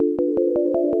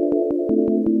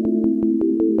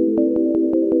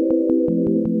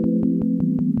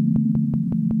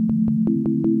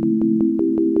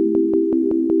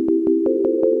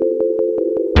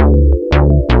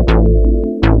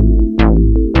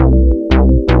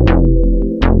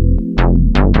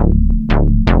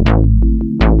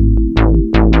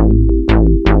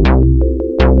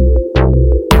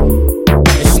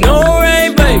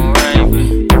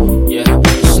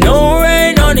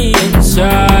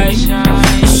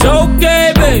It's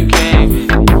okay, baby.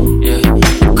 Yeah.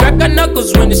 Crack our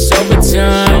knuckles when it's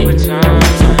overtime.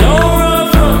 Don't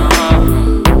run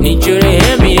from. Need you to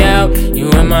hear me out. You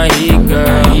in my heat,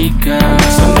 girl.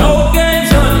 So no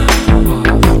games on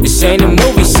it. This ain't a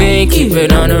movie scene. Keep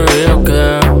it on the real,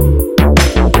 girl.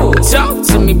 Talk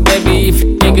to me, baby, if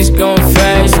you think it's going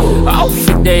fast. Off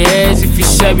with their heads if you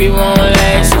say we won't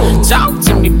last. Talk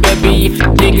to me, baby, if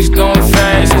you think it's going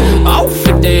fast. Off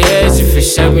with their heads if you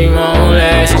say we won't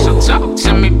last. So talk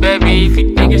to me, baby, if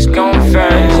you think it's going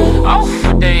fast. Off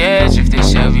with their heads if they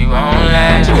say we won't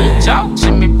last. Talk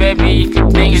to me, baby, if you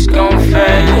think it's going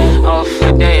fast. Off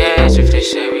with their heads if they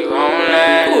say we won't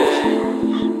last.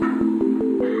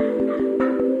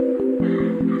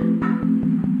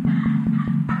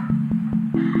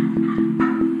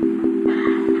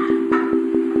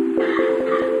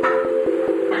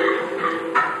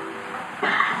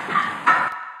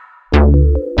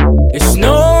 It's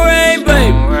no rain,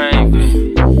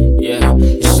 baby. Yeah,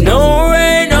 it's no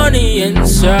rain on the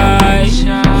inside.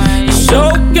 It's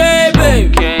okay,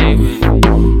 baby.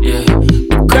 Yeah,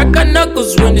 we crack our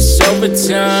knuckles when it's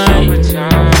overtime.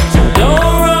 So don't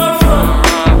run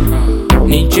from.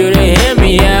 Need you to hear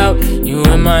me out. You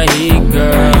in my heat,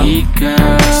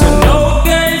 girl. So no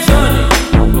games on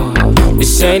it.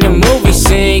 This ain't a movie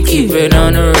scene. Keep it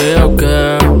on the real,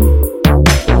 girl.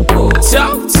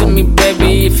 Talk to me,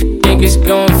 baby, if you think it's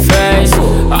going fast.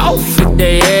 Off with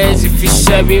their heads if you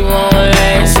say we won't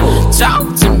last.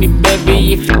 Talk to me,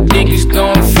 baby, if you think it's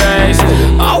going fast.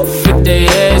 Off with their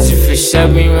heads if you say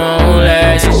we won't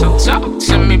last. So talk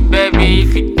to me, baby,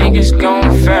 if you think it's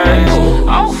going fast.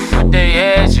 Off with their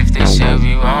heads if they say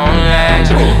we won't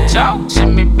last. Talk to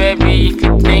me, baby, if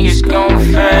you think it's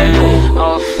going fast.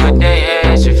 Off with their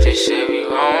heads if they say we